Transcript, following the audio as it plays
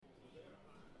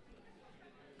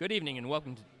Good evening and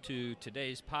welcome to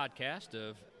today's podcast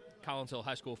of Collinsville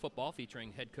High School football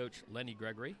featuring head coach Lenny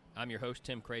Gregory. I'm your host,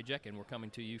 Tim Krajek, and we're coming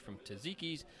to you from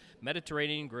Taziki's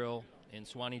Mediterranean Grill in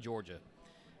Suwanee, Georgia.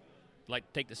 I'd like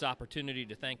to take this opportunity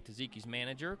to thank Taziki's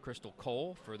manager, Crystal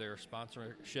Cole, for their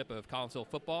sponsorship of Collinsville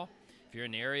football. If you're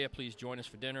in the area, please join us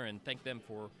for dinner and thank them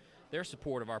for their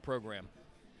support of our program.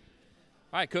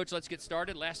 All right, Coach, let's get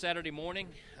started. Last Saturday morning,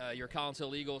 your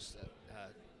Collinsville Eagles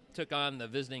took on the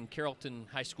visiting Carrollton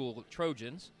High School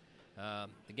Trojans.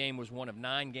 The game was one of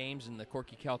 9 games in the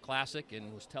Corky Kell Classic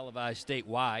and was televised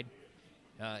statewide.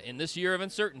 In this year of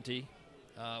uncertainty,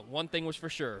 one thing was for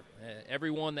sure.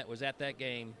 Everyone that was at that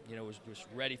game, was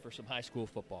ready for some high school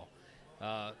football.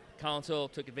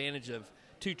 Collinsville took advantage of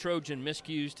 2 Trojan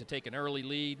miscues to take an early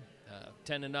lead,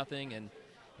 10-0, and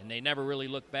they never really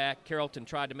looked back. Carrollton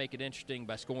tried to make it interesting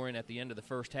by scoring at the end of the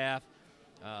first half,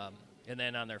 and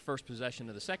then on their first possession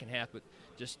of the second half, but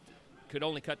just could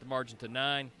only cut the margin to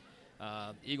 9.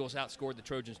 Eagles outscored the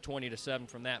Trojans 20-7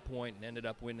 from that point and ended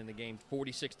up winning the game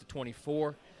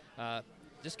 46-24.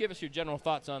 Just give us your general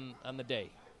thoughts on the day.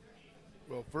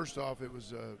 Well, first off, it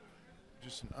was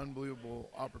just an unbelievable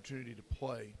opportunity to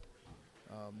play.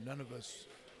 None of us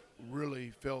really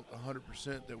felt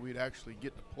 100% that we'd actually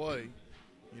get to play,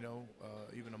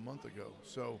 even a month ago.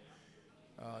 So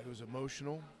it was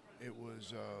emotional. It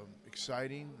was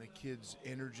exciting. The kids'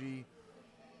 energy.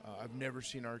 I've never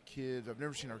seen our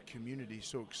community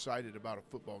so excited about a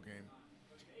football game.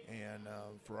 And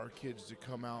for our kids to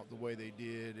come out the way they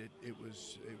did, it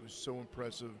was so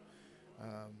impressive.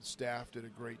 Staff did a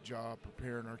great job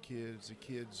preparing our kids. The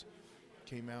kids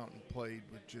came out and played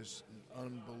with just an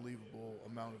unbelievable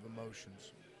amount of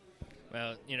emotions.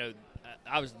 Well,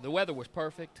 the weather was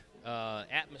perfect.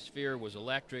 Atmosphere was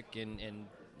electric, and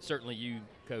certainly you,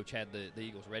 Coach, had the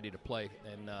Eagles ready to play.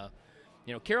 And,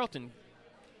 Carrollton,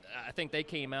 I think they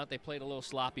came out. They played a little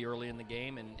sloppy early in the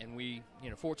game, and we,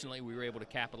 fortunately, we were able to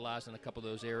capitalize on a couple of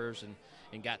those errors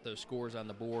and got those scores on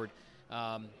the board.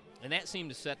 And that seemed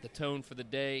to set the tone for the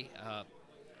day.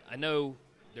 I know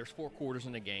there's 4 quarters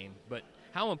in the game, but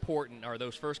how important are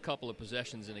those first couple of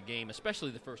possessions in a game,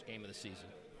 especially the first game of the season?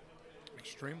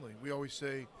 Extremely. We always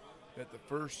say that the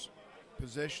first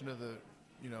possession of the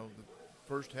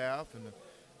first half and the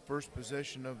first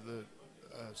possession of the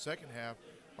second half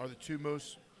are the 2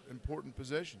 most important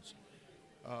possessions.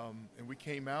 And we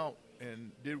came out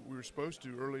and did what we were supposed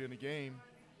to early in the game.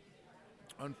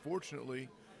 Unfortunately,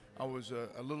 I was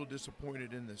a little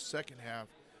disappointed in the second half,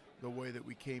 the way that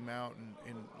we came out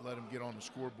and let them get on the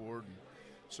scoreboard. And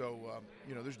so,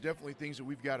 there's definitely things that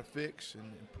we've got to fix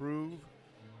and improve.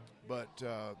 But,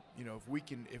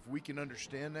 if we can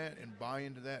understand that and buy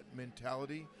into that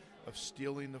mentality of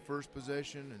stealing the first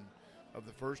possession and of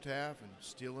the first half and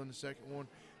stealing the second one,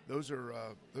 those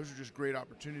are just great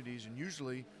opportunities. And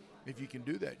usually, if you can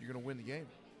do that, you're going to win the game.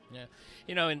 Yeah,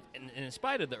 and in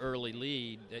spite of the early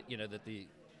lead,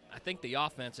 I think the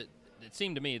offense, it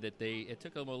seemed to me that it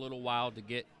took them a little while to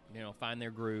get find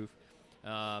their groove.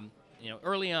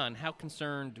 Early on, how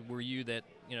concerned were you that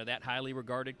that highly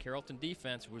regarded Carrollton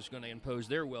defense was going to impose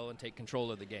their will and take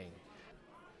control of the game?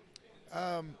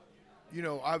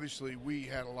 Obviously we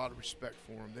had a lot of respect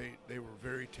for them. They were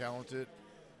very talented.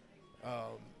 A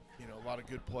lot of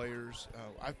good players.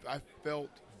 I felt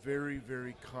very,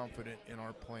 very confident in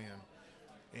our plan,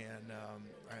 and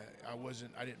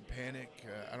I didn't panic.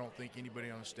 I don't think anybody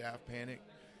on the staff panicked.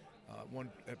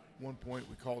 At one point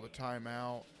we called a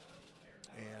timeout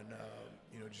and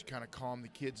just kind of calmed the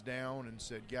kids down and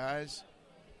said, guys,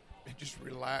 just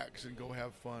relax and go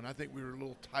have fun. I think we were a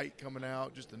little tight coming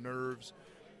out, just the nerves.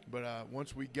 But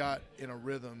once we got in a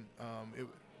rhythm, the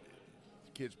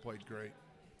kids played great.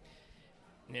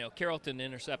 Carrollton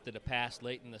intercepted a pass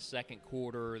late in the second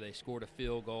quarter. They scored a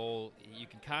field goal. You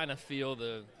can kind of feel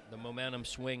the momentum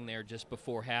swing there just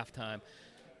before halftime.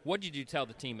 What did you tell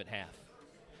the team at half?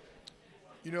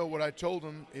 What I told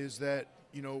them is that,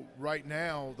 right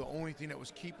now the only thing that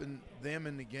was keeping them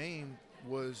in the game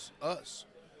was us.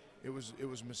 It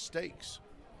was mistakes.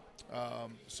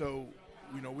 So,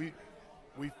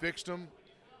 we fixed them,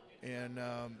 and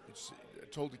I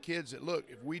told the kids that, look,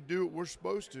 if we do what we're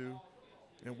supposed to,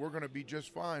 and we're going to be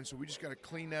just fine. So we just got to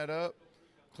clean that up,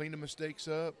 clean the mistakes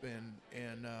up,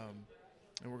 and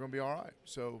we're going to be all right.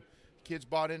 So kids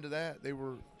bought into that. They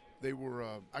were.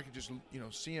 I could just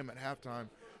see them at halftime.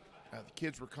 The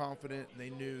kids were confident, and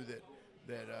they knew that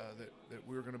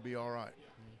we were going to be all right.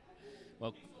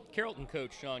 Well, Carrollton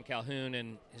coach Sean Calhoun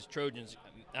and his Trojans,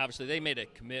 obviously they made a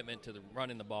commitment to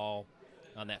running the ball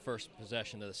on that first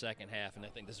possession of the second half, and I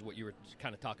think this is what you were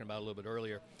kind of talking about a little bit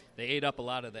earlier. They ate up a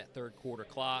lot of that third quarter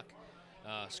clock.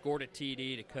 scored a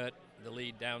TD to cut the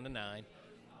lead down to 9.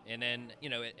 And then,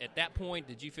 at that point,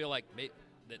 did you feel like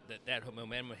that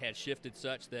momentum had shifted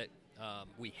such that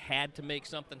we had to make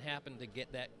something happen to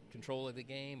get that control of the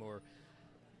game, or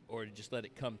just let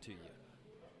it come to you?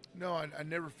 No, I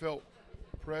never felt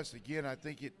pressed. Again, I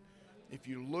think if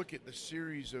you look at the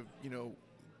series of,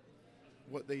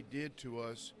 what they did to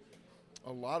us,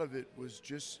 a lot of it was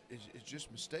just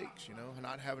mistakes,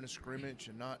 not having a scrimmage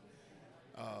and not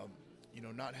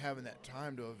having that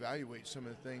time to evaluate some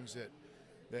of the things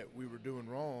that we were doing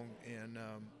wrong. And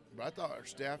but I thought our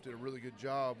staff did a really good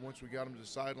job once we got them to the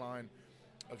sideline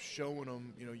of showing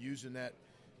them, using that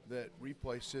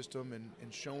replay system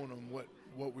and showing them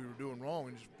what we were doing wrong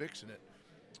and just fixing it.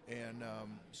 And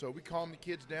so we calmed the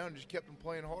kids down and just kept them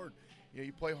playing hard.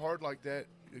 You play hard like that,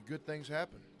 good things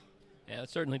happen. Yeah, it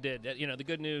certainly did. The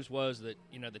good news was that,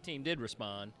 the team did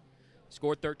respond,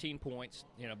 scored 13 points,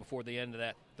 before the end of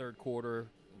that third quarter,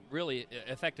 really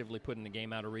effectively putting the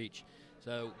game out of reach.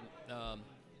 So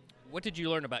what did you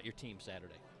learn about your team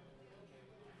Saturday?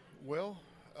 Well,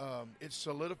 it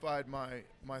solidified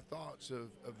my thoughts of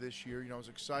this year. I was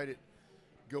excited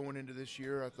going into this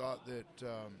year. I thought that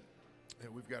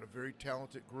we've got a very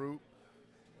talented group,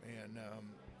 and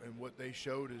what they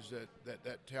showed is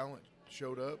that talent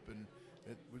showed up, and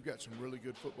we've got some really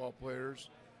good football players,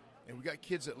 and we got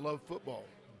kids that love football.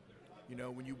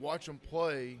 When you watch them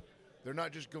play, they're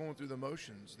not just going through the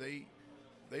motions. They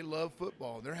love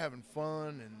football. They're having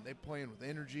fun, and they're playing with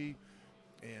energy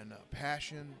and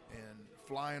passion and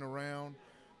flying around.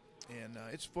 And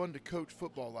it's fun to coach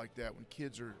football like that when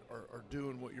kids are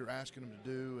doing what you're asking them to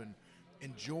do and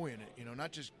enjoying it.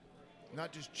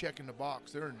 Not just checking the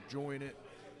box. They're enjoying it,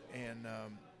 and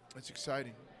it's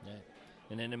exciting. Yeah.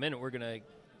 And in a minute, we're going to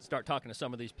start talking to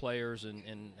some of these players,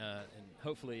 and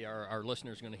hopefully our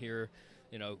listeners are going to hear,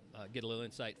 get a little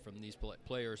insight from these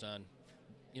players on,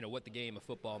 what the game of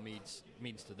football means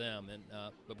to them. And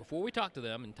but before we talk to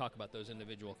them and talk about those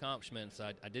individual accomplishments,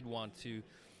 I did want to,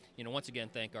 once again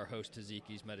thank our host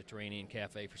Taziki's Mediterranean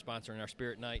Cafe for sponsoring our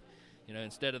Spirit Night.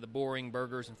 Instead of the boring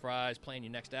burgers and fries, plan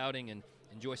your next outing and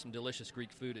enjoy some delicious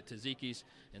Greek food at Taziki's,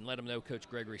 and let them know Coach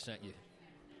Gregory sent you.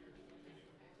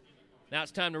 Now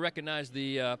it's time to recognize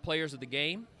the players of the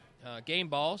game. Game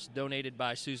balls donated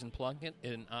by Susan Plunkett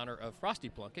in honor of Frosty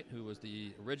Plunkett, who was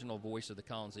the original voice of the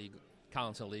Collins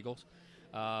Hill Eagles.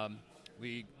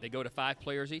 They go to 5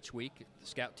 players each week: the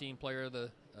scout team player of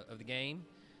the game,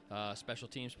 special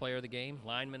teams player of the game,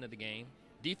 lineman of the game,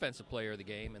 defensive player of the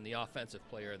game, and the offensive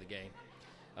player of the game.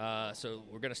 So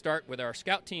we're going to start with our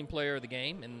scout team player of the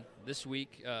game, and this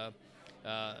week,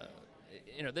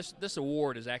 this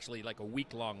award is actually like a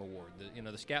week-long award.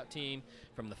 The scout team,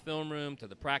 from the film room to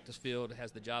the practice field,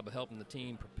 has the job of helping the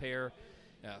team prepare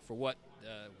for what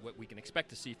we can expect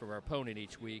to see from our opponent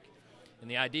each week. And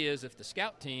the idea is, if the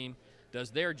scout team does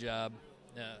their job,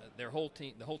 the whole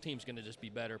team's going to just be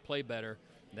better, play better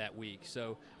that week.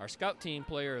 So our scout team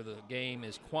player of the game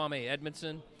is Kwame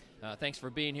Edmondson. Thanks for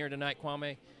being here tonight,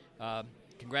 Kwame.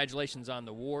 Congratulations on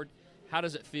the award. How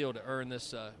does it feel to earn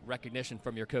this recognition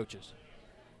from your coaches?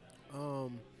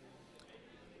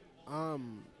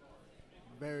 I'm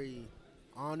very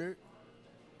honored.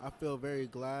 I feel very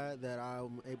glad that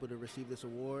I'm able to receive this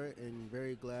award, and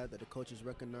very glad that the coaches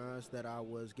recognized that I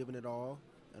was giving it all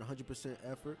at 100%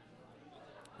 effort.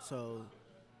 So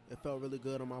it felt really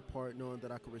good on my part knowing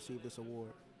that I could receive this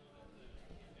award.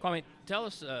 Kwame, tell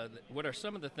us what are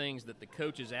some of the things that the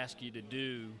coaches asked you to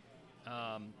do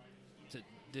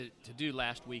to do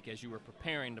last week as you were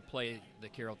preparing to play the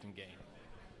Carrollton game?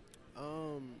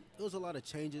 It was a lot of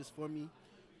changes for me.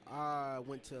 I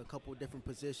went to a couple different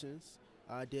positions.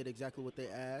 I did exactly what they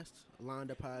asked,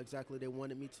 lined up how exactly they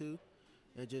wanted me to,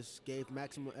 and just gave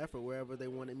maximum effort wherever they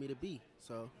wanted me to be.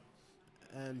 So,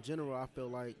 in general, I feel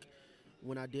like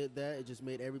when I did that, it just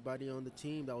made everybody on the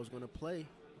team that was going to play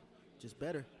just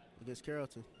better against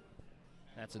Carrollton.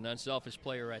 That's an unselfish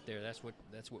player right there. That's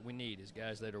what we need, is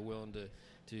guys that are willing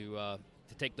to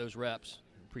take those reps.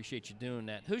 Appreciate you doing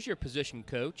that. Who's your position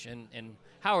coach, and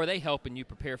how are they helping you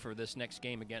prepare for this next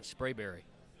game against Sprayberry?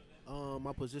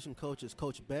 My position coach is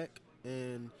Coach Beck,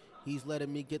 and he's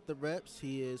letting me get the reps.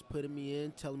 He is putting me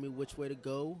in, telling me which way to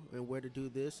go and where to do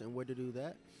this and where to do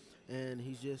that. And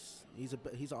he's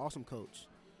an awesome coach.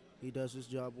 He does his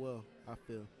job well, I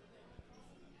feel.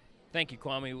 Thank you,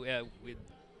 Kwame. We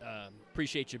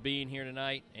appreciate you being here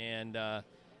tonight, and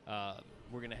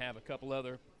we're going to have a couple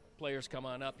other players come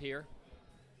on up here.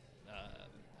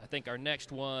 I think our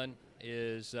next one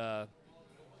is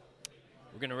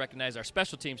we're going to recognize our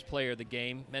special teams player of the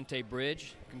game, Mente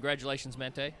Bridge. Congratulations,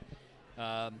 Mente.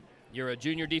 You're a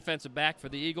junior defensive back for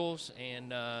the Eagles,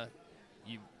 and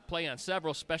you play on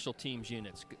several special teams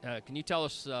units. Can you tell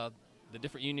us the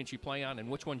different units you play on and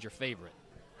which one's your favorite?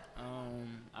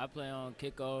 I play on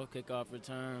kickoff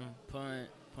return, punt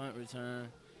return,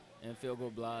 and field goal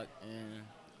block. And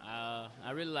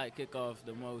I really like kickoff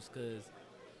the most because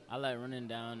I like running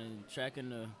down and tracking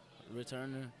the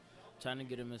returner, trying to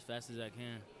get him as fast as I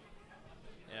can.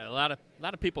 Yeah, a lot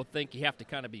of people think you have to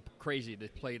kind of be crazy to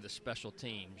play the special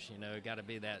teams. You know, got to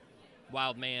be that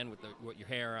wild man with your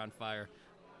hair on fire.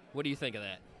 What do you think of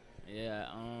that? Yeah,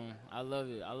 I love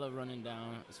it. I love running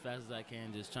down as fast as I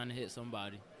can, just trying to hit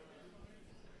somebody.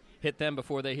 Hit them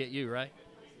before they hit you, right?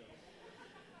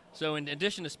 So in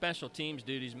addition to special teams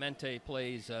duties, Mente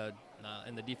plays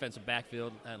in the defensive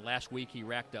backfield. Last week he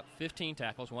racked up 15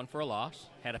 tackles, 1 for a loss,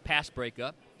 had a pass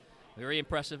breakup. Very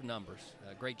impressive numbers.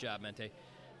 Great job, Mente.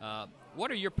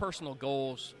 What are your personal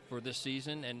goals for this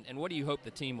season, and what do you hope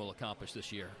the team will accomplish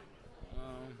this year?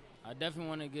 I definitely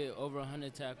want to get over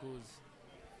 100 tackles,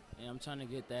 and I'm trying to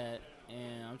get that.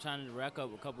 And I'm trying to rack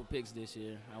up a couple picks this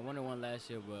year. I wanted one last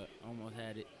year, but almost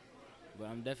had it. But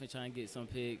I'm definitely trying to get some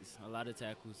picks, a lot of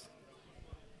tackles.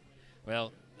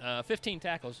 Well, 15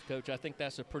 tackles, Coach. I think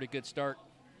that's a pretty good start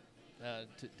to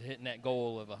hitting that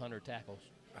goal of 100 tackles.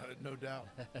 No doubt.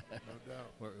 No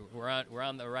doubt. We're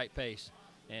on the right pace,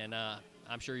 and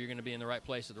I'm sure you're going to be in the right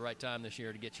place at the right time this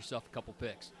year to get yourself a couple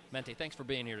picks. Mente, thanks for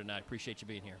being here tonight. Appreciate you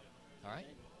being here. All right?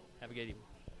 Have a good evening.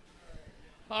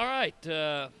 All right.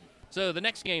 So the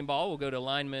next game ball will go to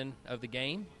lineman of the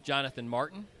game, Jonathan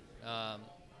Martin.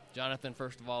 Jonathan,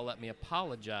 first of all, let me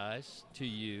apologize to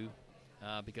you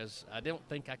because I don't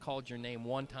think I called your name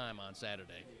one time on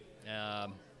Saturday.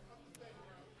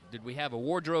 Did we have a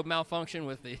wardrobe malfunction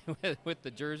with the with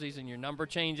the jerseys and your number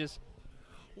changes?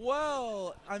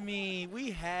 Well, I mean,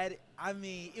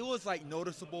 it was like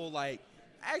noticeable. Like,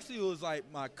 actually, it was like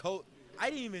my coach. I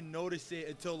didn't even notice it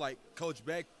until like Coach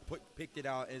Beck picked it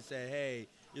out and said, "Hey,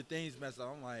 your thing's messed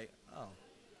up." I'm like, oh,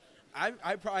 I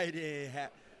probably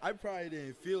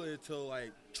didn't feel it until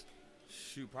like,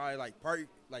 probably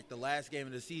like the last game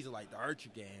of the season, like the Archer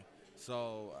game.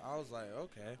 So I was like,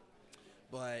 okay,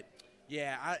 but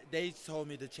yeah, they told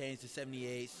me to change to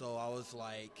 78, so I was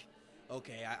like,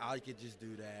 okay, I could just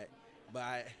do that.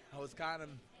 But I was kind of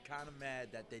mad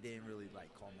that they didn't really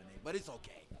like call my name, but it's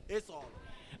okay. It's all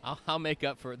right. I'll make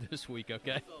up for it this week,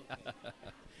 okay?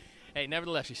 Hey,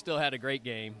 nevertheless, you still had a great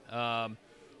game. I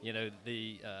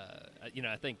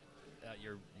think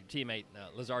your teammate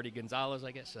Lizardi Gonzalez,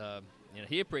 I guess,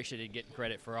 he appreciated getting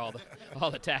credit for all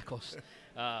the tackles.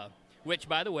 Which,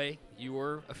 by the way, you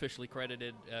were officially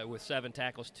credited with 7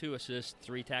 tackles, 2 assists,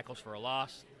 3 tackles for a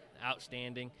loss.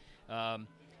 Outstanding. And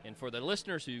for the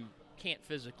listeners who can't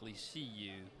physically see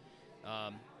you,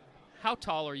 how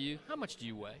tall are you? How much do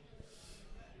you weigh?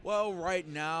 Well, right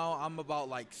now I'm about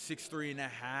like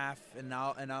 6'3.5", and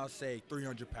I'll say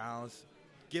 300 pounds,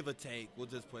 give or take. We'll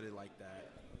just put it like that.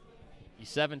 He's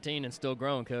 17 and still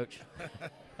growing, Coach.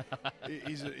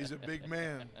 He's a big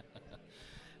man.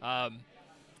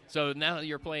 So now that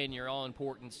you're playing your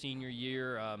all-important senior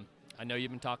year, I know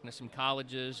you've been talking to some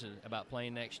colleges about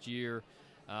playing next year.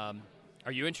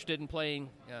 Are you interested in playing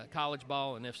college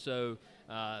ball? And if so,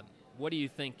 what do you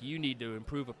think you need to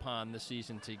improve upon this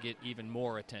season to get even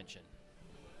more attention?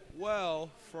 Well,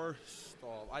 first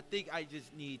off, I think I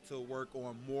just need to work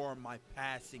on more of my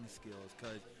passing skills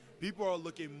because people are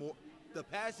looking more. The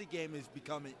passing game is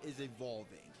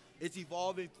evolving. It's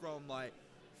evolving from what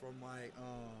are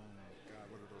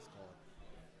those called?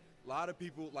 A lot of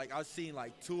people, like I've seen,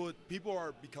 like people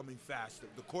are becoming faster.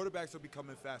 The quarterbacks are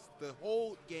becoming faster. The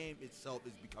whole game itself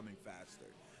is becoming faster.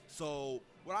 So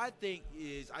what I think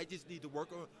is I just need to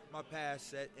work on my pass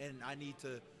set, and I need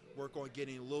to work on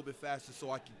getting a little bit faster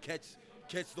so I can catch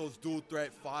those dual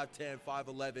threat 5'10",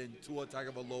 5'11", Tua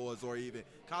Tagovailoas, or even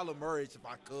Kyler Murray if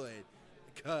I could,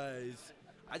 because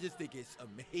I just think it's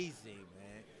amazing,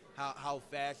 man, how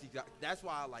fast he got. That's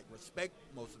why I like respect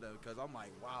most of them, because I'm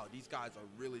like, wow, these guys are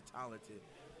really talented.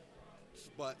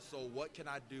 But so what can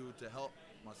I do to help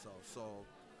myself? So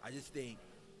I just think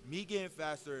me getting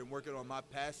faster and working on my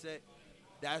pass set,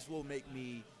 that's what will make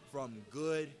me from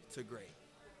good to great.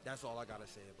 That's all I got to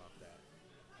say about that.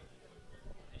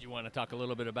 Did you want to talk a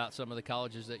little bit about some of the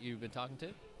colleges that you've been talking to?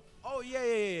 Oh,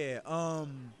 yeah.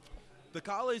 The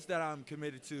college that I'm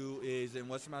committed to is in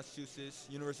Western Massachusetts,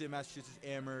 University of Massachusetts,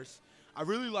 Amherst. I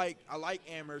like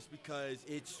Amherst because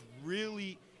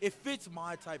it fits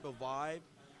my type of vibe.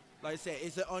 Like I said,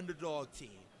 it's an underdog team.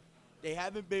 They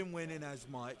haven't been winning as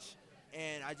much,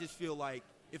 and I just feel like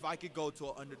if I could go to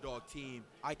an underdog team,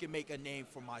 I can make a name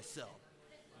for myself.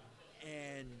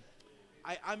 And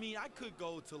I mean, I could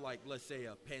go to, like, let's say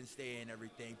a Penn State and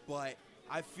everything, but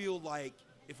I feel like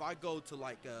if I go to,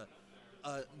 like,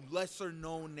 a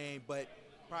lesser-known name but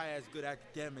probably has good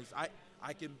academics,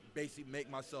 I can basically make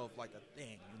myself, like, a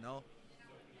thing, you know?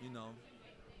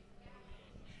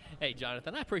 Hey,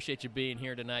 Jonathan, I appreciate you being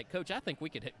here tonight. Coach, I think we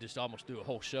could just almost do a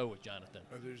whole show with Jonathan.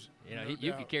 There's You know, no you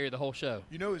doubt. could carry the whole show.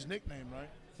 You know his nickname, right?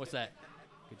 What's that?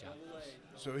 Good job.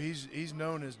 So he's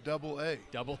known as Double A.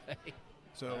 Double A.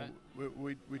 So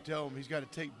we tell him he's got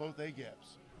to take both A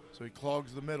gaps. So he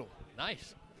clogs the middle.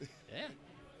 Nice. Yeah.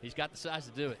 He's got the size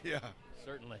to do it. Yeah.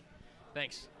 Certainly.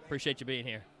 Thanks. Appreciate you being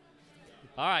here.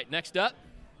 All right, next up.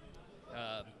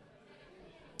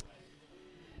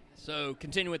 So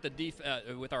continue with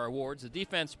with our awards. The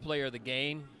defense player of the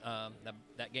game.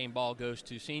 That game ball goes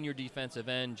to senior defensive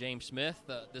end James Smith.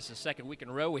 This is the second week in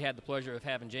a row we had the pleasure of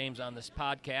having James on this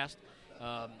podcast.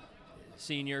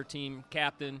 Senior team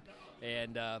captain,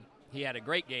 and he had a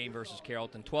great game versus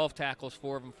Carrollton. 12 tackles,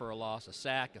 4 of them for a loss, a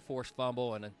sack, a forced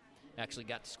fumble, and actually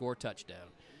got to score a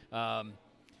touchdown.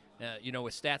 You know,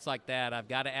 with stats like that, I've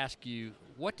got to ask you,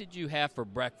 what did you have for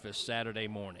breakfast Saturday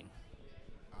morning?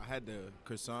 I had the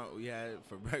croissant we had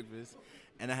for breakfast,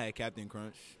 and I had Captain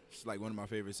Crunch. It's like one of my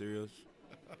favorite cereals.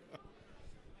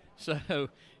 So,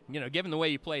 you know, given the way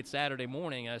you played Saturday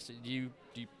morning, I said, do you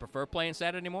prefer playing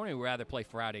Saturday morning or rather play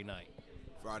Friday night?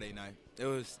 Friday night.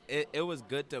 It was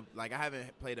good to, like, I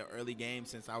haven't played an early game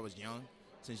since I was young,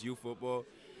 since youth football.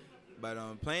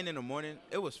 But playing in the morning,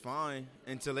 it was fine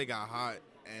until it got hot,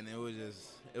 and it was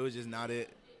just not it.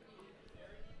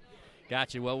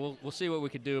 Gotcha. Well, we'll see what we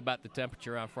could do about the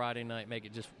temperature on Friday night, make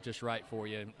it just right for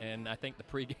you. And I think the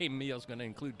pregame meal is going to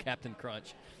include Captain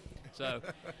Crunch. So,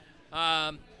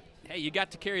 hey, you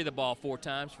got to carry the ball 4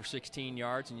 times for 16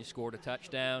 yards, and you scored a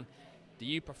touchdown. Do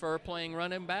you prefer playing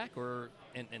running back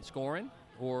and scoring,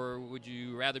 or would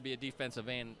you rather be a defensive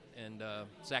end and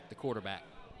sack the quarterback?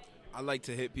 I like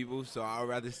to hit people, so I'd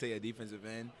rather say a defensive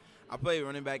end. I played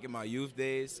running back in my youth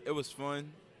days. It was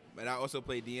fun. But I also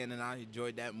played DN, and I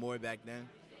enjoyed that more back then.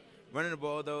 Running the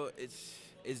ball, though, it's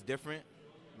different.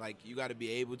 Like, you got to be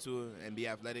able to and be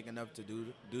athletic enough to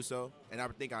do so, and I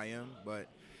think I am. But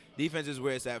defense is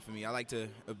where it's at for me. I like to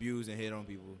abuse and hit on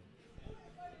people.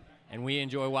 And we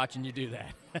enjoy watching you do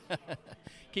that.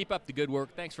 Keep up the good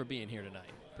work. Thanks for being here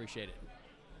tonight. Appreciate it.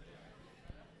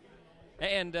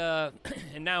 And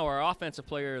now our offensive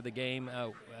player of the game,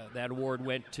 that award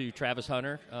went to Travis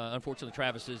Hunter. Unfortunately,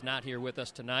 Travis is not here with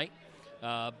us tonight,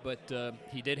 but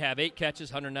he did have 8 catches,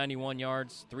 191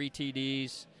 yards, 3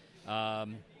 TDs.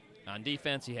 On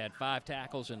defense, he had 5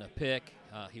 tackles and a pick.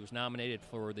 He was nominated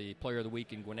for the Player of the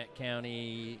Week in Gwinnett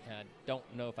County. I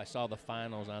don't know if I saw the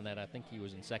finals on that. I think he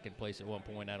was in second place at one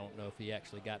point. I don't know if he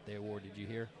actually got the award. Did you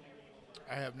hear?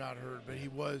 I have not heard, but he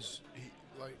was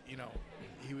the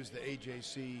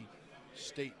AJC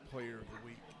State Player of the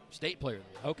Week. State Player of the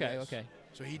Week. Okay, Yes. okay.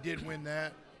 So he did win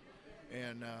that,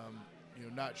 and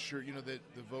not sure. The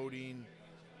voting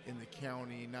in the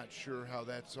county, not sure how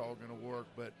that's all going to work,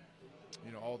 but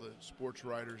all the sports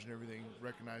writers and everything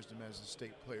recognized him as the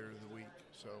State Player of the Week.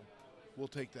 So we'll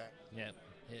take that. Yeah,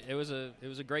 it was a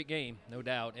great game, no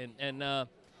doubt. And as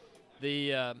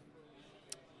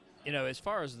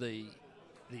far as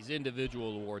these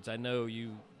individual awards, I know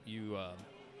you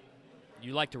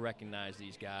like to recognize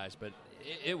these guys, but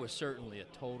it was certainly a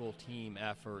total team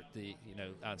effort.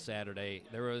 On Saturday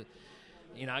there were,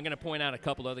 I'm going to point out a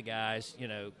couple other guys.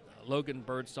 Logan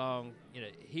Birdsong,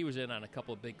 he was in on a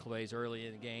couple of big plays early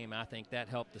in the game. I think that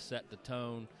helped to set the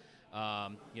tone.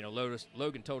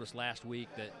 Logan told us last week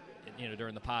that,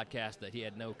 during the podcast that he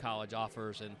had no college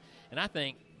offers. And I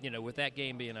think, with that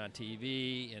game being on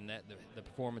TV and that the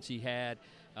performance he had,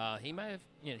 he might have,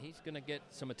 he's going to get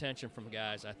some attention from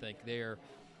guys, I think, there.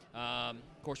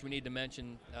 Of course, we need to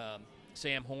mention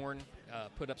Sam Horn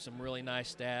put up some really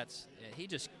nice stats. He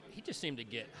just seemed to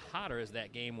get hotter as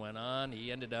that game went on.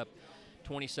 He ended up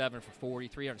 27 for 40,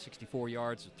 364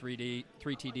 yards, 3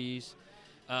 TDs.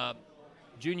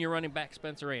 Junior running back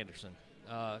Spencer Anderson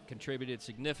contributed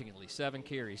significantly, 7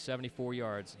 carries, 74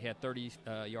 yards. He had 30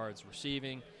 yards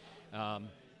receiving,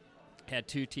 had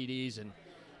 2 TDs. And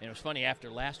it was funny, after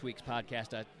last week's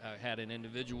podcast, I had an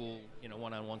individual,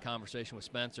 one-on-one conversation with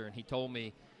Spencer, and he told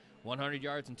me 100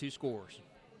 yards and 2 scores.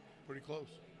 Pretty close.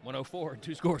 104 and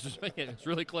 2 scores. It was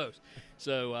really close.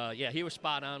 So, he was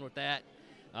spot on with that.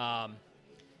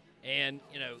 And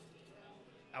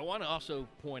I want to also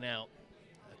point out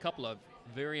a couple of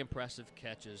very impressive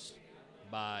catches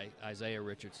by Isaiah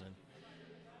Richardson.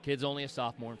 Kid's only a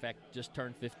sophomore. In fact, just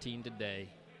turned 15 today.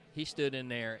 He stood in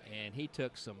there and he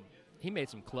made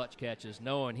some clutch catches,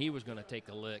 knowing he was going to take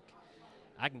a lick.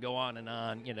 I can go on and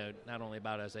on, not only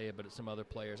about Isaiah but some other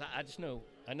players.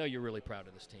 I know you're really proud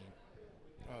of this team.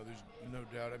 Oh, there's no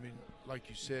doubt. I mean, like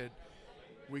you said,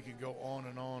 we can go on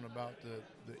and on about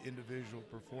the individual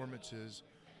performances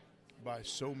by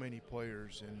so many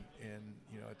players. And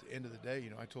at the end of the day,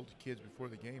 I told the kids before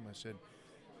the game, I said,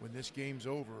 when this game's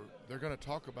over, they're going to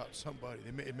talk about somebody.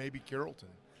 It may be Carrollton,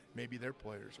 maybe their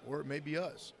players, or it may be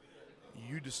us.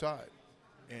 You decide.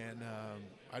 And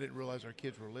I didn't realize our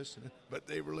kids were listening, but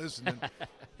they were listening.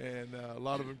 And a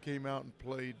lot of them came out and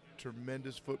played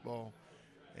tremendous football.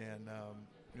 And,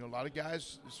 a lot of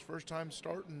guys, it's first time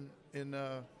starting in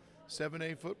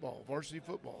 7A football, varsity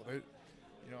football.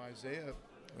 Isaiah,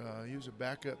 he was a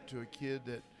backup to a kid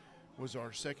that was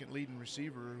our second leading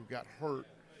receiver who got hurt.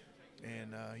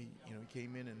 And he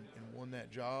came in and won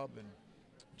that job and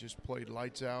just played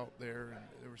lights out there. And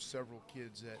there were several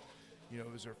kids that, it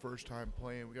was their first time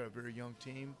playing. We got a very young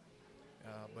team,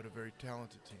 but a very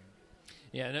talented team.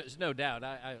 Yeah, there's no doubt.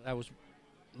 I was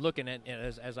looking at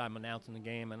as I'm announcing the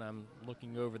game, and I'm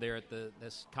looking over there at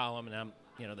this column, and I'm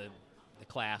the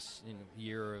class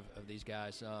year of these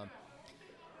guys.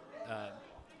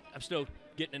 I'm still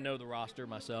getting to know the roster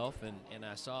myself, and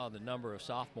I saw the number of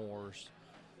sophomores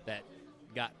that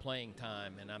got playing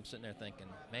time, and I'm sitting there thinking,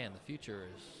 man, the future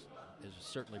is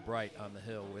certainly bright on the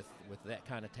hill with that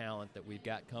kind of talent that we've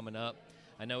got coming up.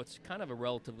 I know it's kind of a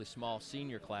relatively small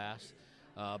senior class,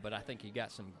 but I think you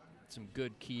got some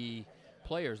good key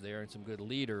players there and some good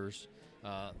leaders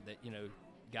that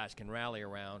guys can rally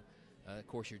around. Of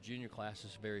course, your junior class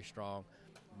is very strong,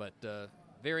 but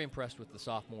very impressed with the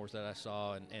sophomores that I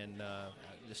saw, and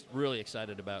just really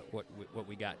excited about what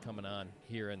we got coming on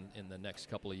here in the next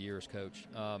couple of years, Coach.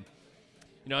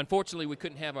 Unfortunately, we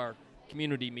couldn't have our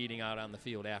community meeting out on the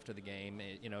field after the game,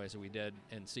 as we did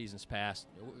in seasons past.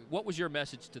 What was your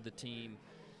message to the team,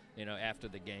 after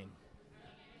the game?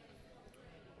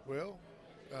 Well,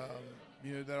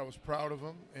 that I was proud of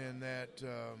them, and that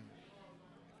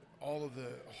all of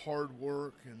the hard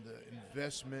work and the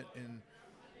investment in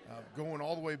going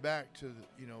all the way back to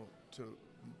to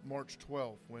March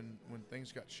 12th when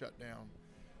things got shut down,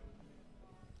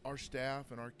 our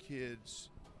staff and our kids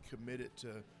committed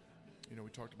to, we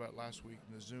talked about last week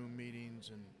in the Zoom meetings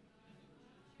and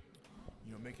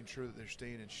making sure that they're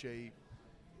staying in shape,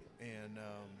 and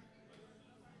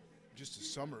just the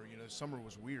summer, the summer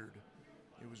was weird.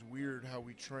 It was weird how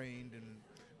we trained, and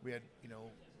we had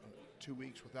 2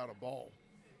 weeks without a ball.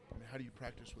 I mean, how do you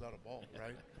practice without a ball,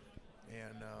 right?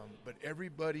 And but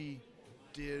everybody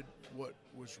did what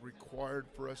was required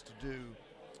for us to do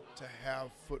to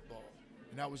have football,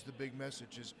 and that was the big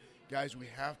message: is guys, we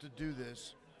have to do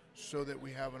this so that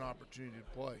we have an opportunity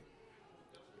to play.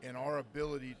 And our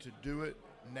ability to do it,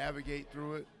 navigate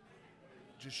through it,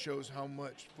 just shows how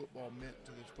much football meant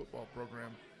to this football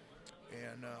program.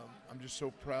 And I'm just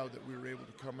so proud that we were able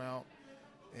to come out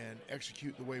and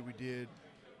execute the way we did,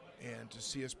 and to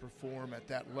see us perform at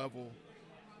that level,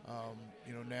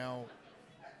 now,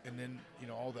 and then,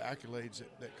 all the accolades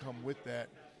that come with that.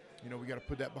 We got to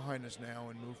put that behind us now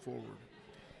and move forward.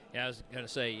 Yeah, I was going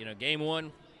to say, game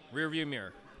one, rearview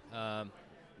mirror.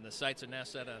 The sights are now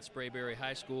set on Sprayberry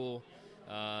High School,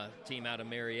 team out of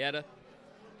Marietta.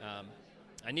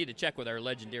 I need to check with our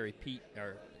legendary Pete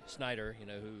or Snyder,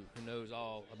 who knows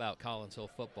all about Collins Hill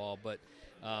football, but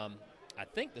I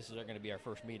think this is going to be our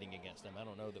first meeting against them. I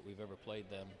don't know that we've ever played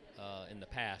them in the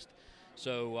past.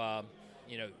 So,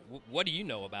 what do you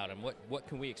know about them? What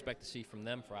can we expect to see from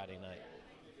them Friday night?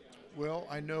 Well,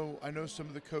 I know some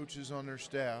of the coaches on their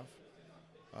staff.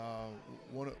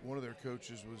 One of their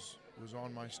coaches was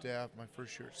on my staff my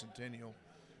first year at Centennial,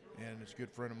 and it's a good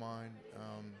friend of mine.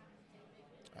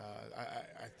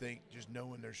 I think just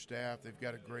knowing their staff, they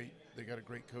got a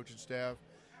great coaching staff.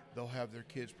 They'll have their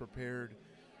kids prepared.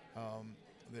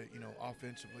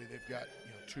 Offensively, they've got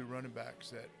 2 running backs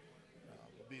that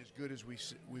will be as good as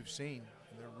we've seen.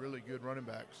 They're really good running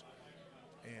backs,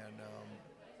 and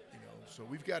so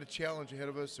we've got a challenge ahead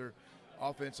of us. Their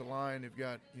offensive line, they've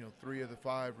got 3 of the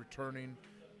 5 returning,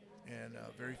 and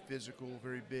very physical,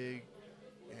 very big,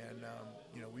 and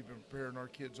we've been preparing our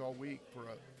kids all week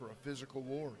for a physical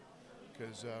war,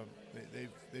 because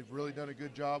they've really done a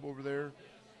good job over there,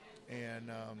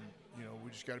 and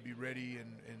we just got to be ready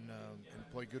and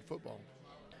play good football.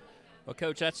 Well,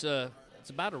 Coach, it's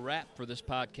about a wrap for this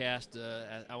podcast.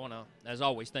 I want to, as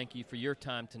always, thank you for your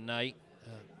time tonight.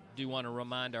 Do want to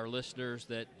remind our listeners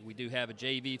that we do have a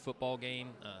JV football game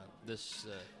this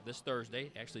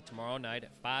Thursday, actually tomorrow night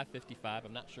at 5:55.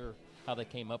 I'm not sure how they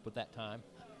came up with that time,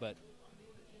 but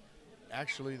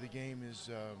actually the game is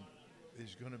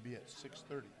going to be at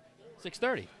 6:30.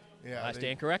 6:30. Yeah, I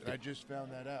stand corrected. I just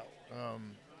found that out.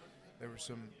 There were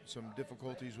some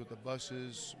difficulties with the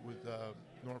buses with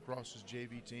Norcross's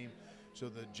JV team. So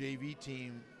the JV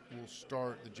team will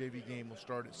start. The JV game will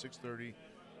start at 6:30,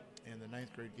 and the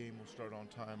 9th grade game will start on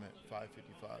time at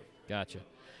 5:55. Gotcha.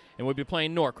 And we'll be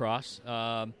playing Norcross.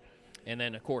 And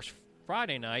then, of course,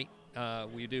 Friday night,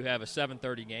 we do have a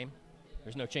 7:30 game.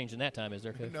 There's no change in that time, is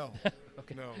there, Coach? No.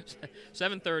 Okay. No.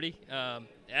 7:30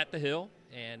 at the Hill.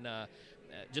 And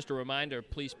just a reminder,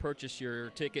 please purchase your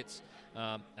tickets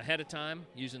ahead of time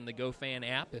using the GoFan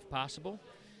app if possible.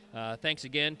 Thanks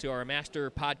again to our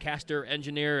master podcaster,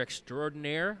 engineer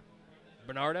extraordinaire,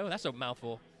 Bernardo. That's a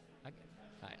mouthful. I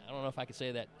don't know if I could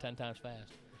say that 10 times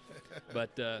fast.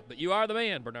 But you are the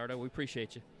man, Bernardo. We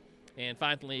appreciate you. And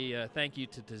finally, thank you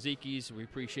to Tzatziki's. We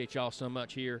appreciate y'all so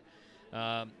much here.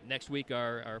 Next week,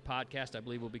 our podcast, I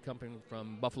believe, will be coming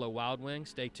from Buffalo Wild Wings.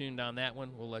 Stay tuned on that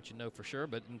one. We'll let you know for sure.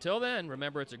 But until then,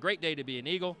 remember, it's a great day to be an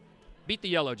Eagle. Beat the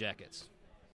Yellow Jackets.